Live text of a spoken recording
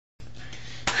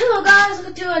Hello guys,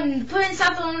 welcome to a Prince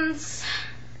Apple's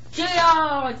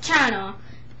JR channel,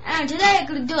 and today I'm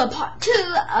going to do a part 2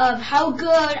 of how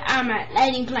good I'm at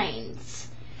landing planes.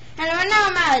 And right now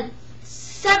I'm at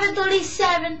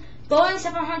 737, Boeing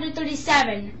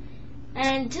 737,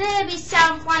 and today I'll be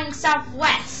flying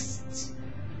Southwest.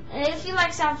 And if you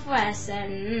like Southwest,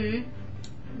 then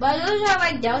but usually I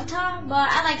like Delta, but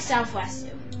I like Southwest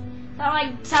too. So I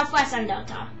like Southwest and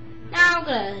Delta. Now I'm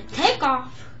going to take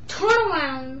off, turn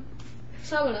around,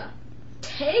 so I'm gonna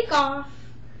take off,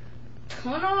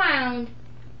 turn around,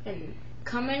 and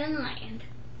come in and land,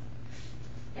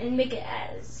 and make it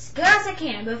as good as I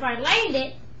can. But if I land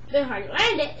it,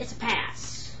 it's a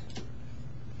pass.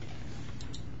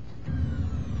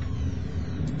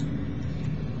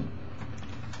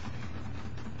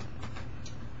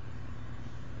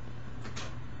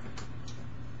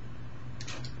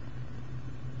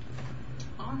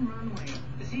 On runway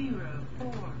 04,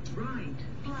 right,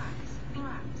 flaps,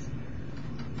 flaps.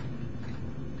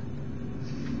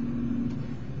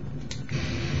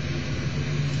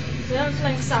 So I'm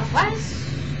flying Southwest.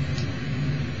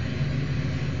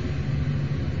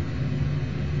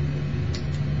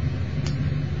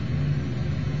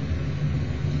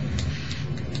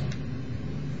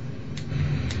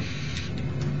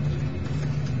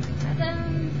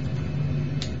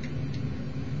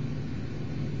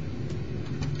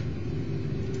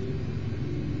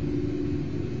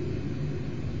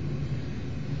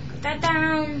 That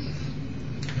down.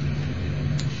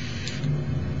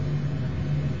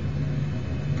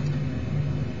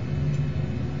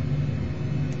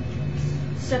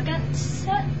 Second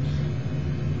set.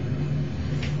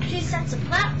 3 sets of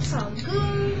flaps, all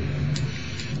good.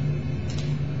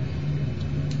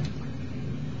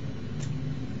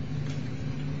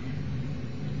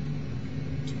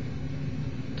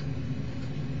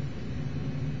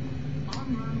 On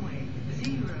runway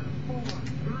 04,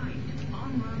 right.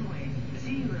 On runway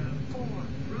 04,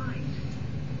 right.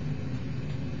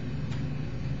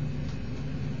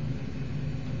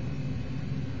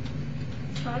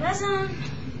 Try this on.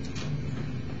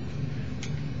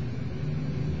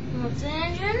 What's the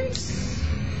engines?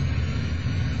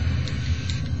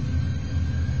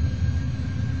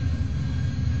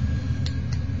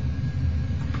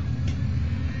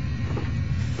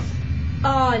 Oh,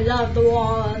 I love the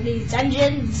wall of these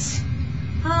engines.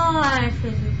 Oh, I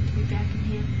feel good to be back in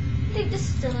here. I think this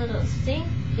is the little thing.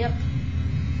 Yep.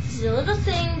 This is a little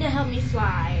thing to help me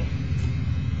fly.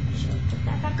 I should put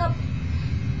that back up.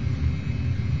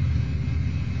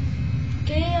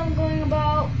 Okay, I'm going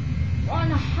about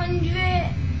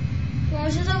 100. Well,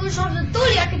 since I was off the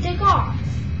 30, I can take off.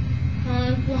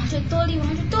 130,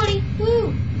 130.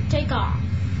 Woo! Take off.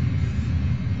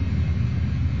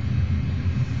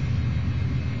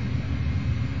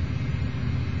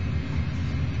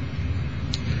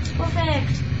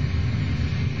 Perfect.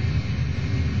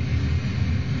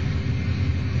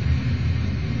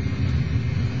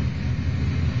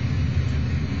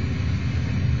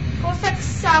 Perfect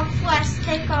Southwest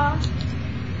takeoff.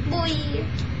 Boy.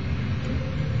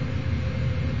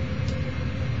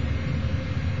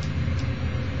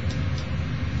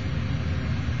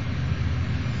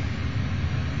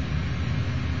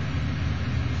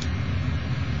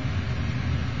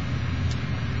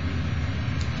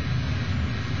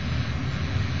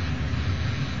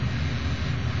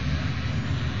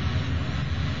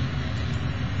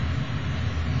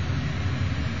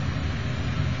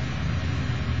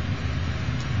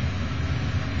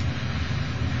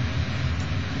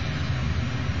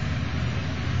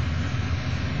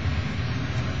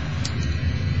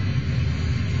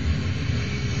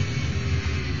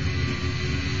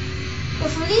 But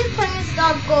for these planes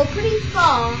that go pretty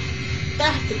far, they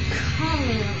have to come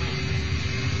in a lane.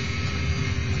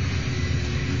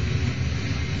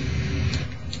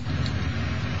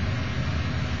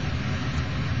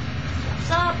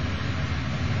 What's up?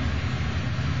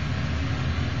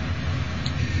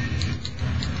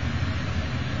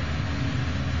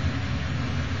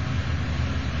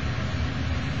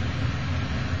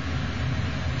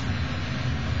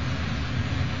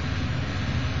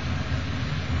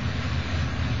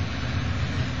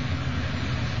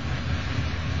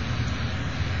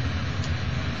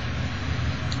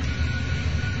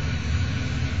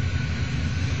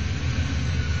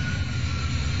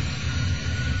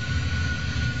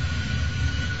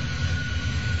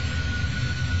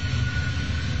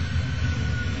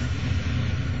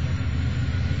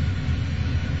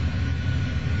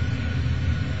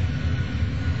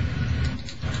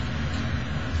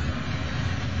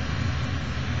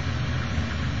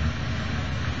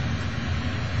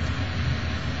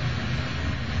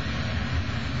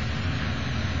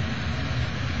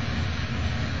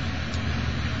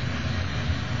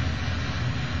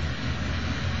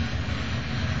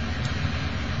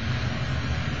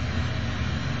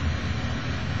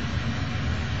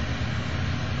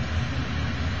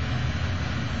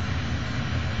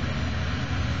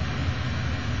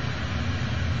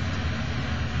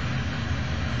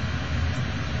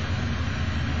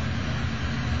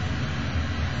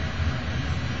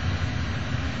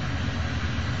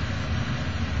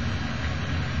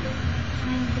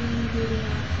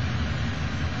 video.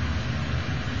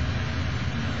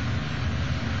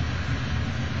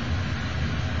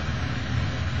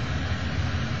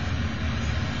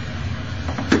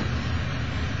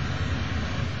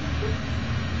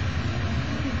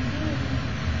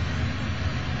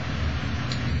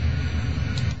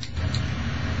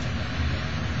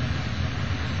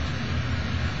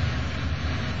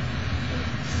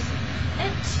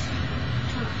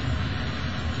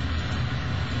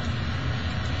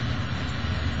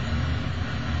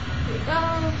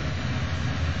 Go.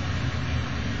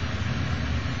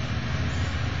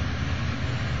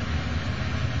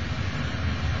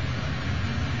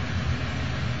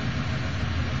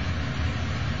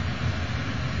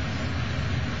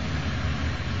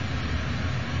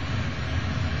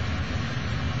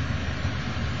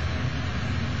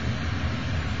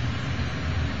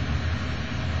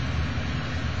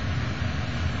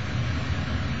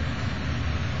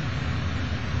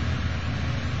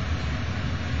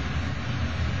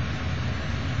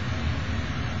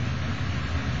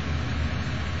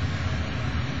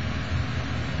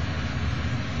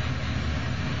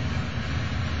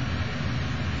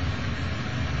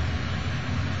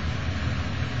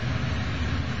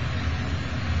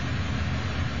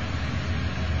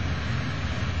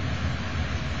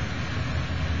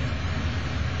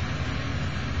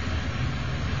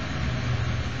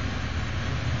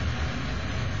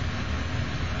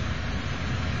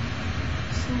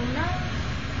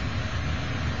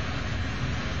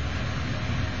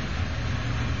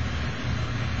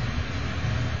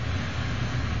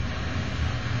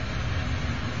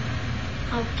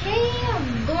 Okay,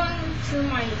 I'm going to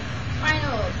my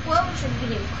final approach. I'm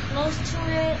getting close to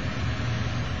it.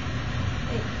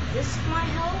 Wait, this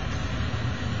might help.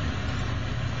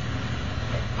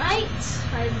 It might.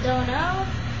 I don't know.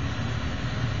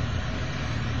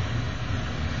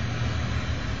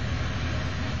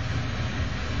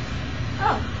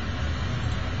 Oh.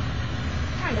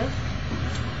 Kind of.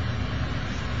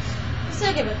 I'll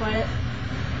still give it credit.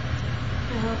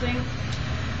 I'm hoping.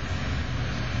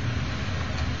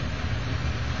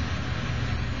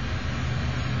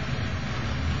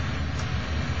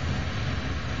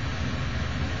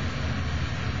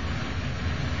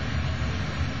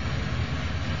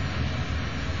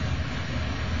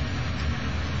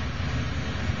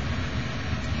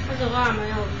 A lot of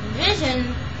my own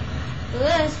vision for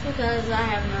this because I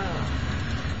have no.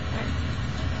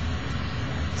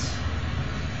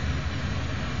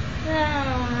 Then I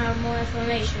don't have more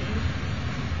information.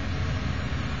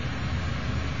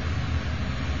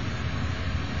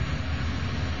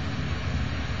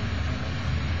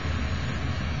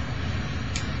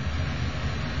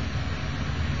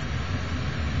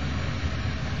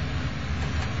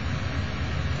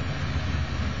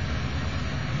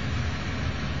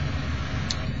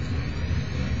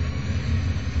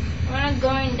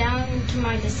 Going down to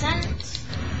my descent,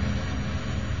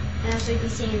 and as you can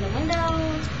see in the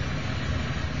window,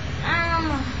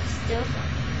 I'm still fine.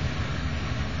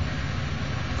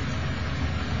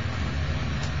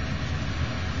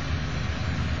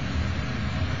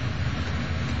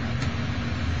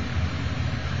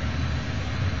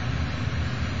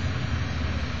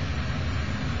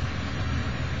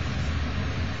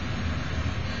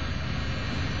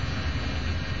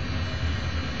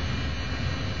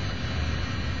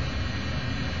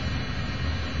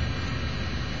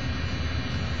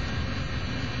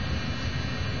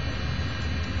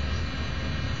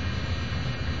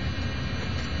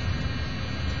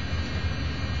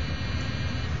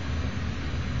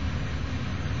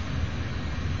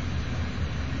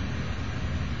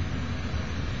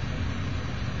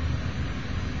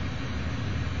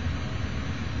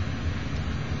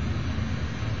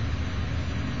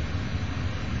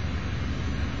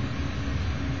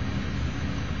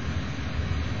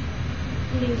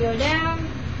 You can go down.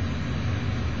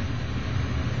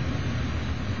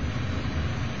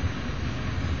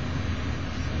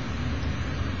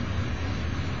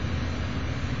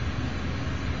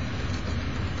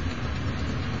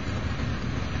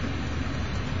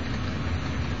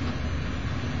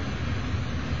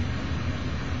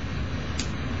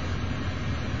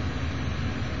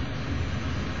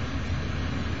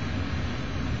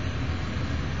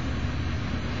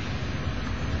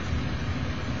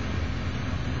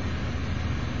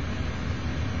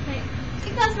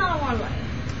 That's not a one-way.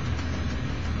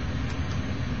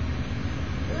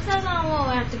 This is not a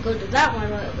one-way. I have to go to that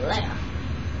one way over there.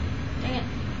 Dang it.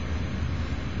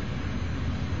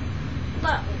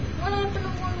 But what happened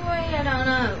to one-way? I don't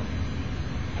know.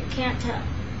 I can't tell.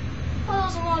 Well,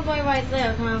 there's a one-way right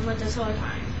there coming for this whole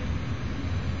time.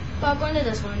 But I'm going to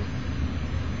this one.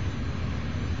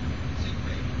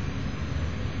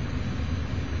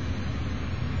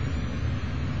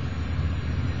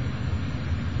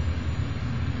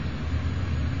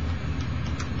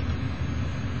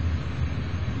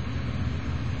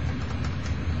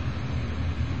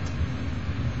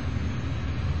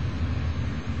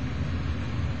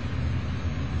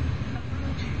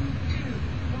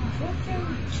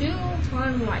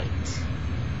 on right.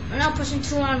 I'm now pushing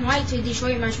 2 on right to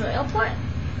Detroit Metro Airport.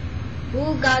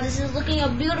 Oh god, this is looking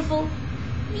beautiful.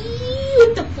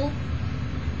 Beautiful.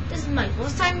 This is my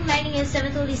first time landing in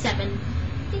 737.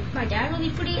 I think my dad will be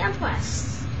pretty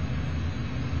impressed.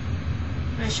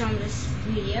 I'm gonna show him this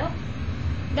video.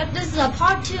 Yep, this is a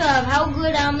part 2 of how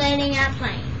good I'm landing at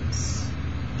planes.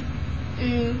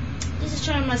 This is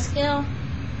showing my skill.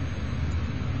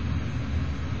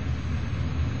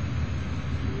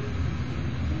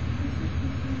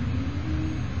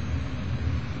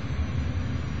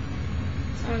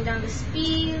 Slowing down the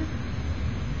speed.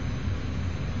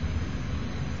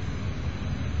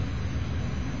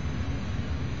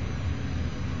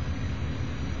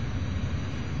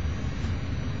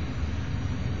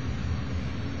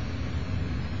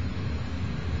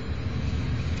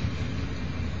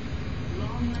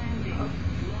 Long landing.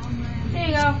 Long landing. There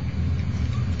you go.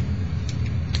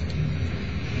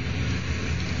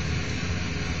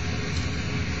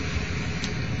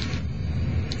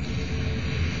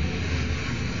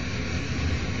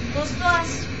 Close to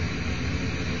us.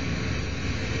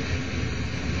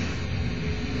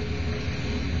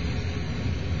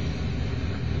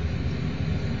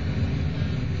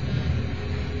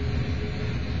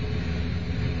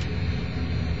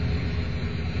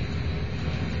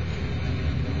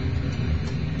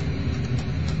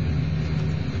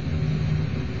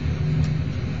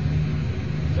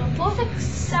 So perfect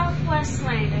southwest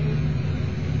landing.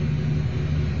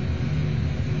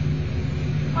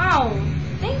 Wow. I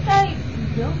think I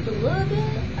jumped a little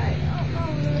bit. I don't know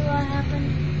really what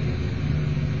happened.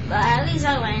 But at least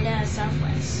I landed at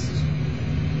southwest.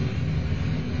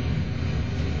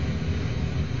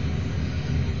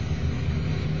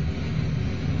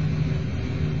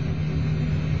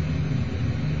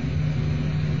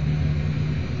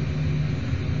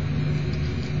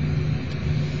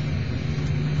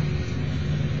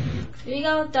 Here we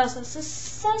go. That's a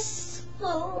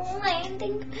successful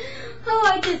landing. Oh,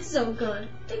 I did so good.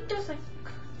 I think there's like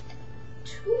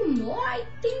 2 more, I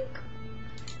think.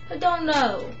 I don't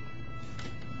know.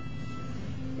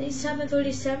 I think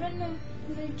 737? Let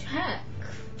me check.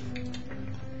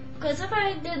 Because if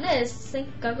I did this, I think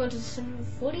I'll go to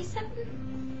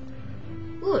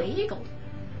 747. Ooh, an eagle.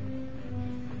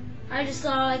 I just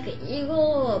saw like an eagle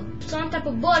or some type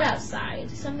of bird outside.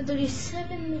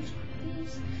 737.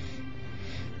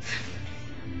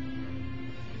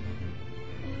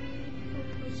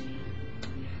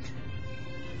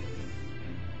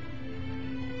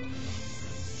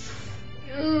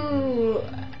 Ooh.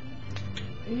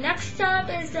 Next stop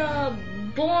is the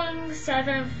Boeing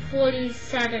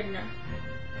 747.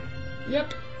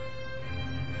 Yep.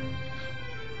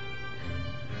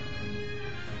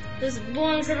 This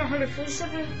Boeing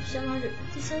 747,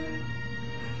 757.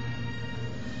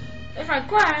 If I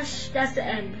crash, that's the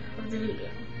end of the video.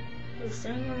 We're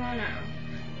starting right now.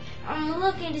 I'm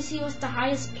looking to see what's the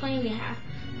highest plane we have.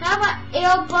 How about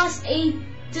Airbus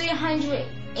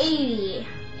A380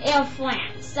 Air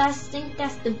France? I think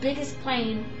that's the biggest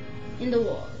plane in the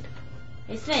world.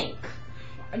 I think.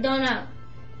 I don't know.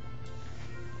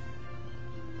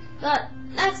 But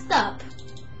next up,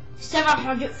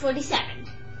 747.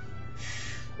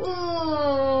 Ooh,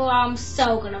 I'm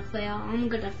so gonna fail. I'm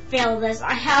gonna fail this.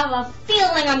 I have a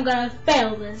feeling I'm gonna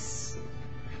fail this.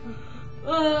 I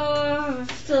have a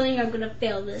feeling I'm gonna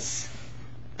fail this.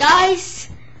 Guys,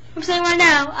 I'm saying right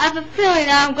now, I have a feeling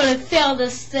that I'm gonna fail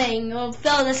this thing, or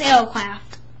fail this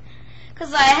aircraft.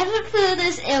 Because I haven't flew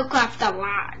this aircraft a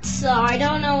lot, so I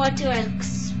don't know what to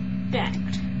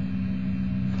expect.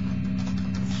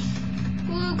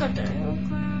 Ooh, got the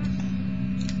aircraft.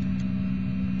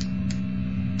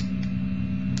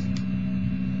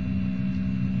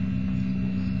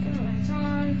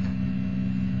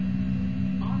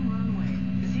 On runway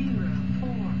 04,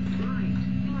 right,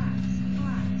 flats,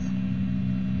 flats.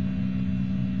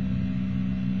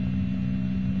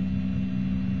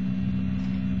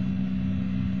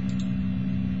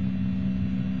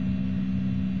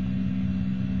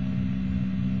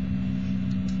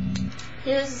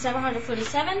 Here's the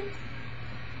 747.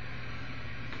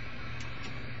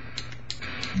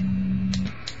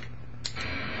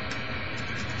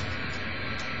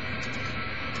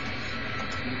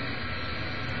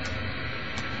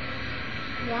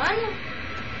 One.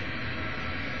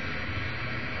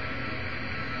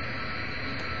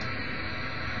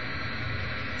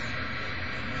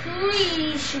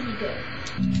 Three should be good.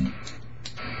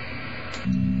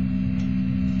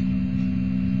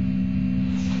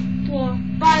 4,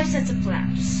 5 sets of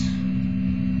flaps.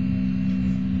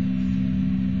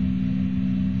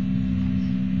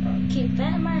 I'll keep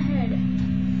that in my head.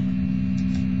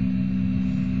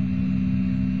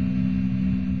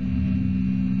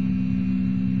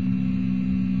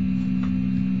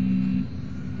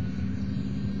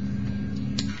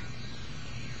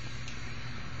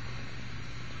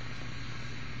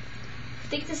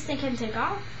 think this thing can take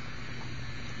off?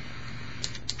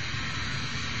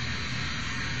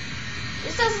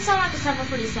 This doesn't sound like a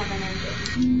 747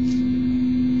 engine.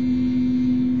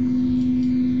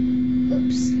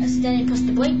 Oops, I accidentally pressed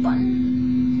the brake button.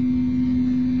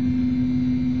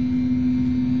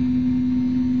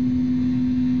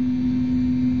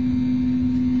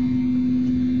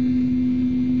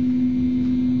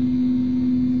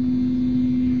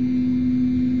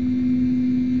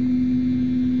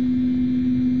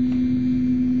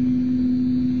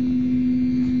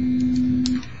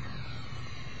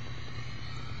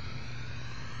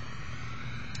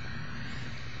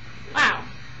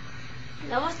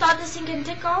 Never thought this thing can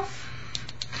take off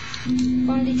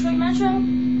from Detroit Metro.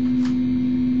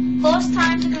 First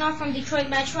time taking off from Detroit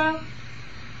Metro.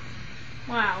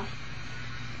 Wow.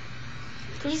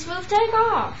 Please move, take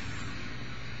off.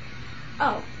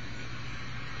 Oh.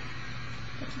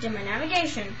 Have to do my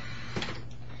navigation.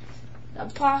 Gonna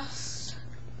pause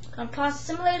the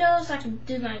simulator so I can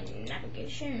do my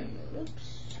navigation.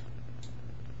 Oops.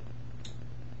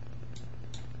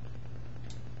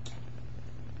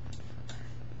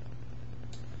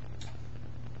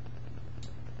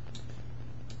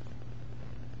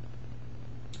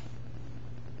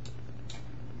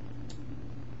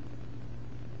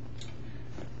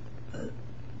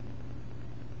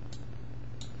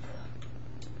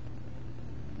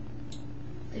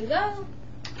 There you go.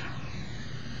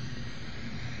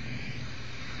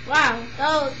 Wow,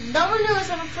 no one knew a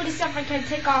 747 can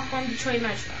take off from Detroit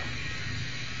Metro.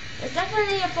 It's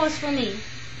definitely a first for me.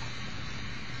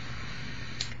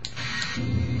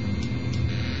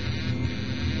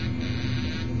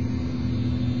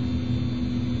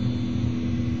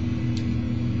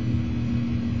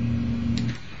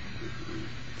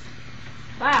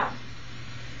 Wow.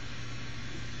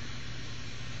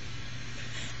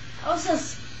 Also,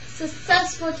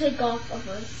 successful takeoff of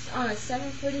us on a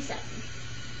 747.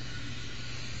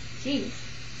 Jeez.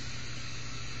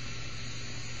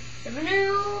 Never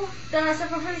knew that a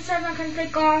 747 can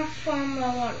take off from the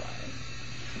waterway.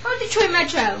 From Detroit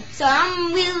Metro. So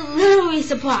I'm literally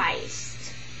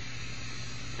surprised.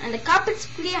 And the carpet's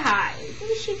pretty high. I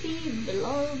think it should be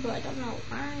below, but I don't know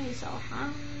why it's so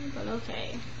high, but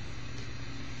okay.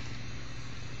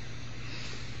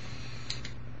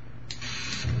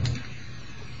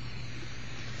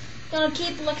 Gonna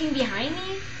keep looking behind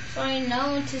me so I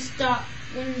know to stop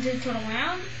when to turn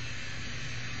around.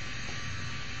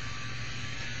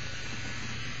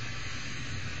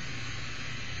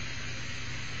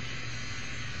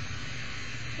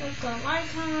 Put the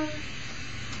lights on.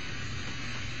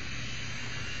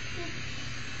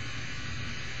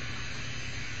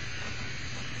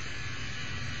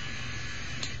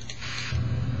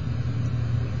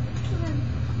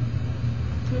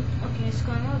 Okay, it's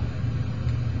going up.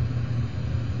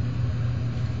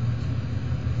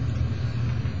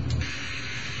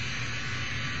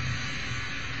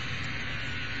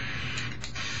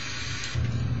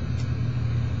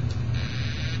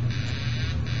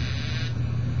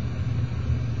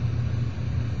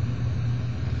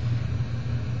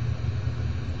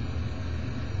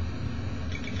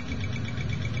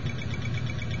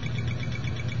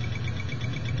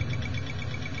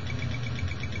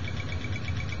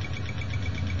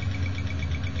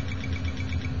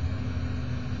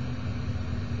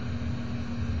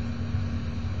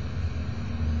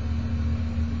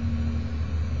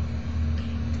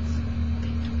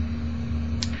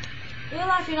 Real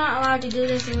life, you're not allowed to do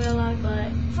this in real life, but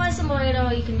Flight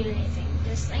Simulator, you can do anything.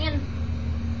 Just saying.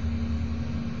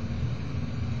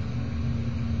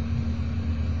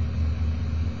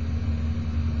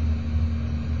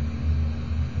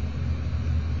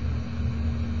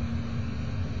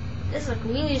 This is like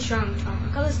really strong time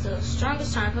because it's the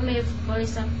strongest time for me for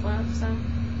 47. So,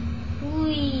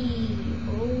 wee.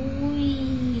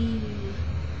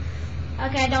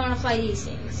 Okay, I don't want to fly these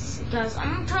things because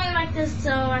I'm turning like this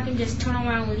so I can just turn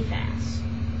around really fast.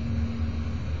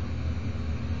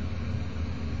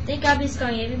 Think I'll be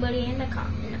scaring everybody in the car,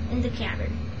 in the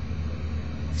cabin.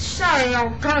 Sorry,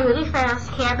 I'm turning really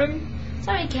fast, cabin.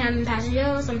 Sorry, cabin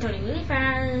passengers, I'm turning really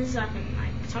fast so I can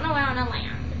like turn around and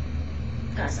land.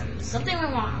 Because something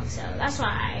went wrong, so that's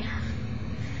why.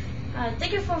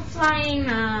 Thank you for flying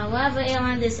whatever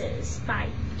airline this is. Bye.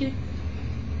 Dude.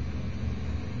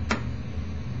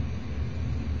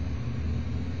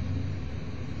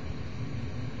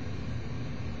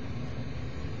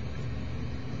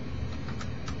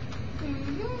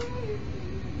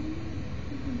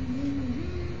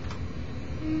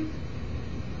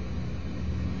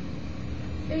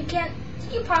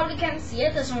 You probably can't see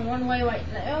it. There's one runway right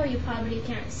there. You probably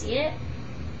can't see it.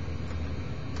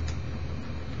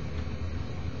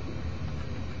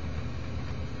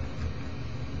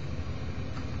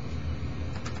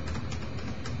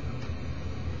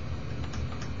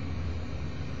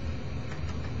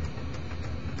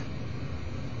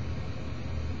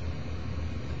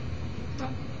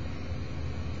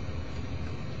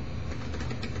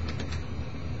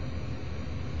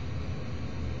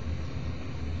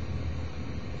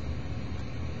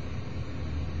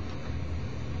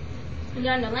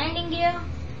 You're on the landing gear.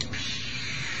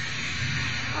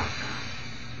 Oh god.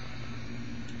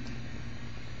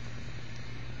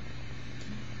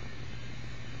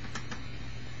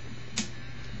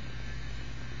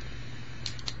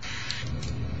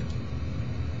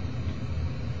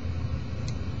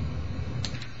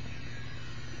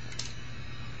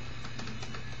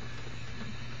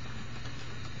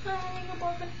 Landing gear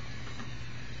broken.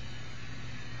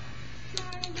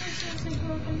 Landing gear seriously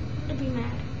broken. I'd be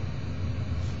mad.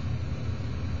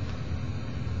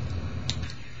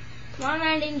 Come on,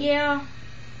 landing gear.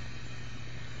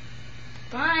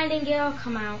 Come on, landing gear,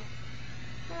 come out.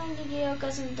 Landing gear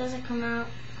doesn't come out.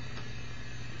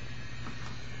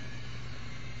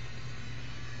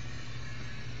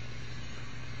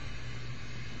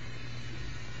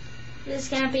 This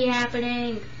can't be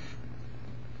happening.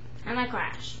 And I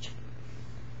crashed.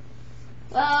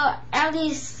 Well, at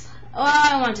least, well,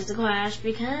 I wanted to crash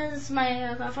because my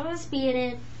aircraft was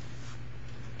speeded.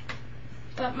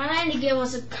 But my landing gear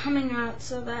wasn't coming out,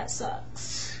 so that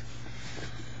sucks.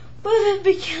 But if it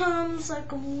becomes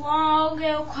like a long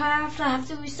aircraft, I have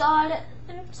to restart it.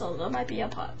 So there might be a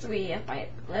part 3 if my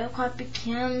aircraft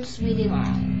becomes really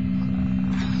long.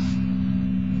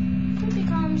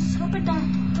 Hope it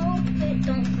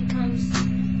don't becomes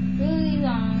really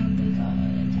long because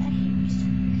I hate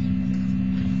restarting.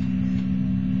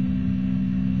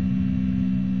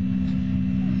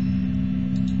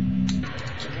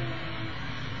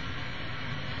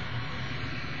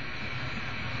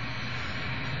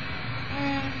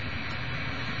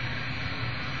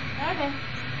 Okay.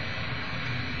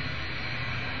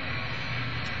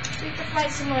 I think the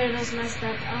flight simulator is messed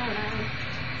up. I don't know.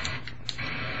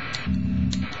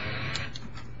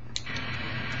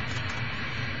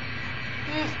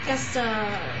 Guess the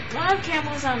one of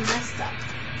cameras are messed up.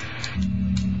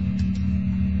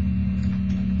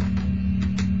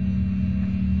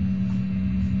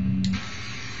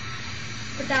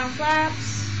 Put down flaps.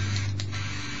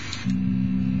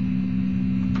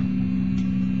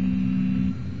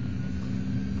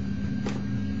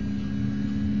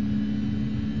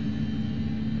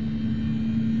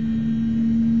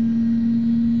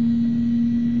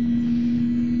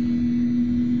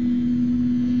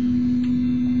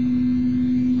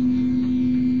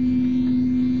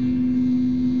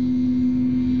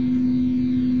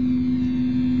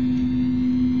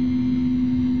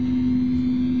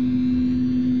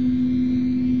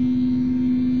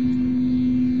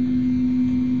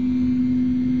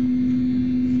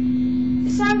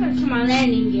 I'm going to turn my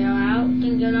landing gear out.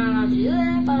 Think you're not allowed to do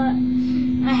that, but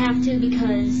I have to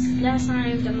because last time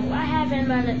I don't know what happened,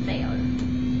 but it failed.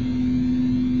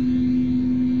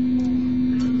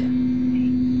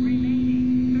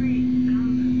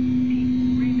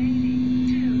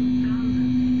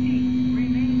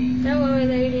 Don't worry,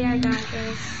 lady, I got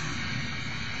this.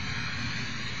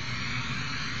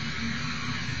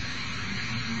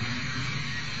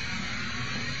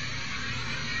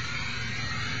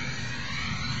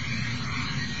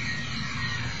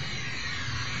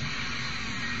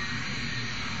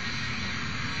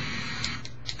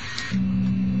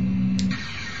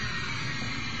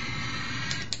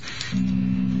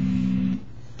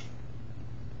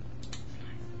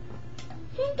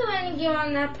 I think the landing gear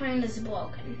on that plane is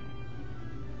broken.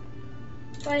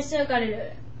 But I still gotta do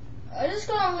it. I'm just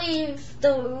gonna leave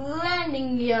the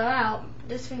landing gear out.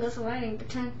 This finger's the landing,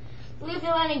 pretend. Leave the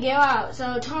landing gear out,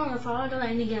 so totally follow the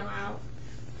landing gear out.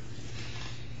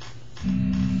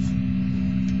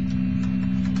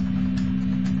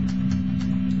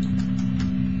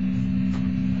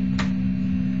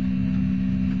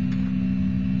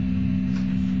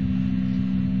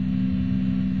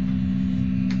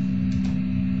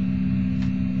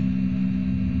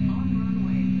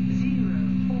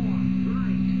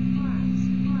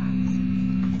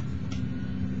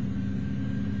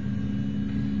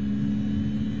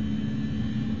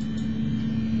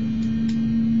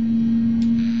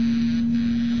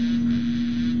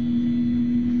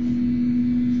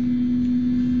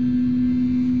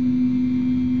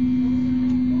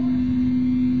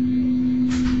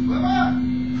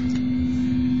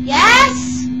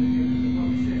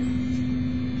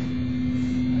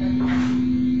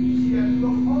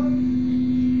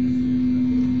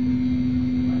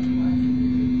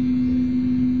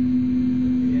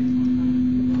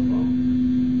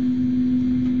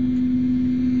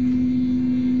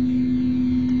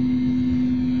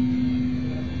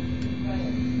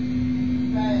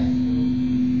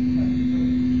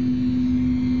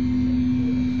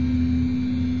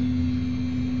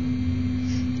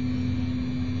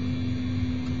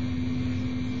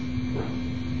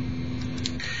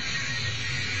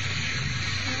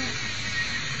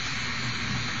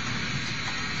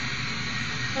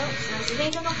 You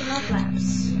think about the no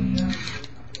flaps.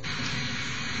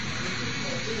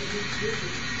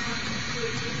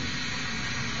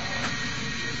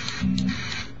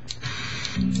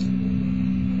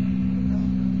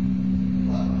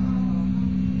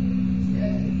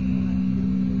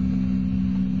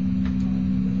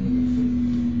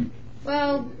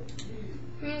 Well,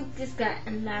 this got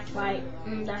in that fight.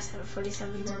 That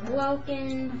 747 is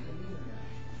broken.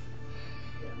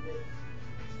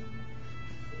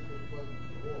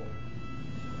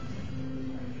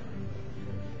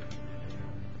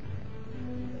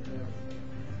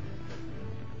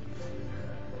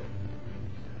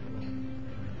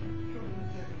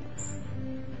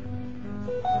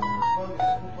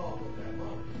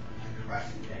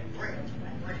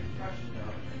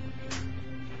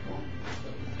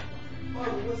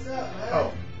 What's up, man?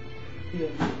 Oh. Yeah.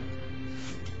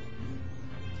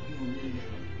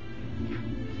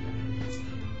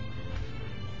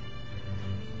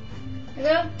 I'm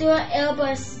gonna do an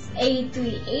Airbus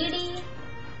A380.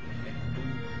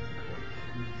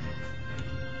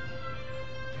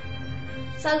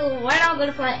 So right now I'm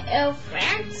gonna fly Air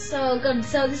France. So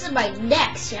this is my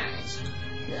next challenge.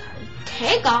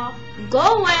 Take off,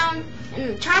 go around,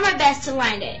 and try my best to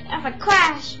land it. If I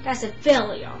crash, that's a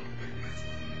failure.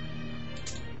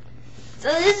 So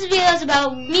this video is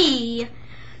about me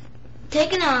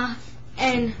taking off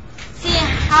and seeing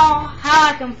how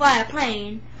I can fly a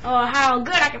plane, or how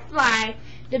good I can fly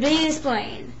the biggest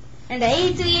plane. And the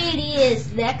A380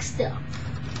 is next up.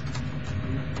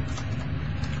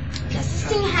 This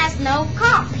thing has no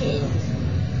cockpit.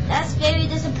 That's very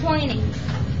disappointing.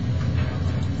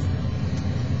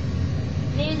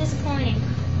 Very disappointing.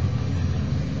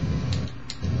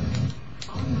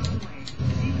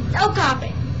 No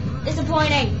cockpit.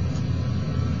 Disappointing.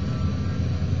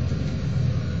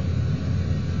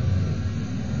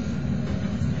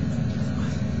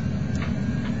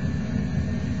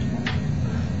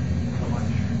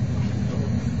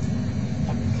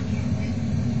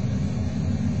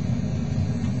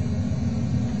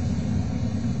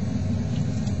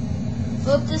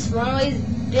 Hope this runway is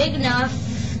big enough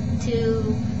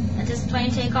to let this plane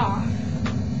take off.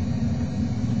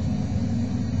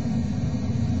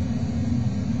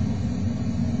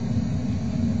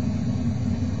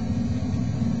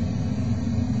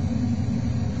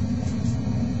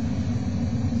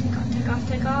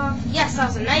 Take off. Yes, that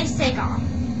was a nice takeoff.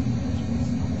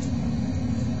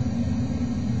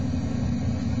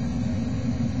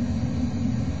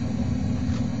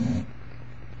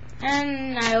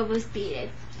 And I overspeeded.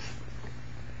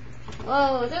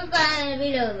 Whoa, so we're gonna end the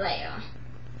video later.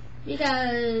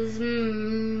 Because,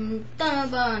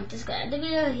 just gonna end the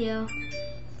video here.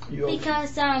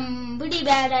 Because I'm pretty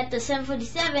bad at the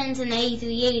 747s and the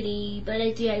A380, but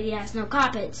A380 has no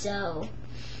cockpit, so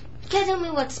you can't tell me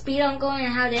what speed I'm going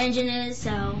and how the engine is,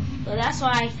 so that's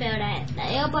why I failed at the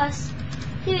Airbus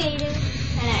A380.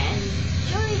 And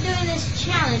I enjoy doing this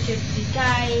challenge with you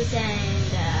guys,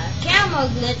 and camera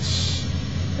glitch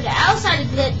for the outside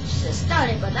glitch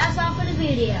started, but that's all for the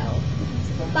video.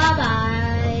 Bye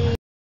bye.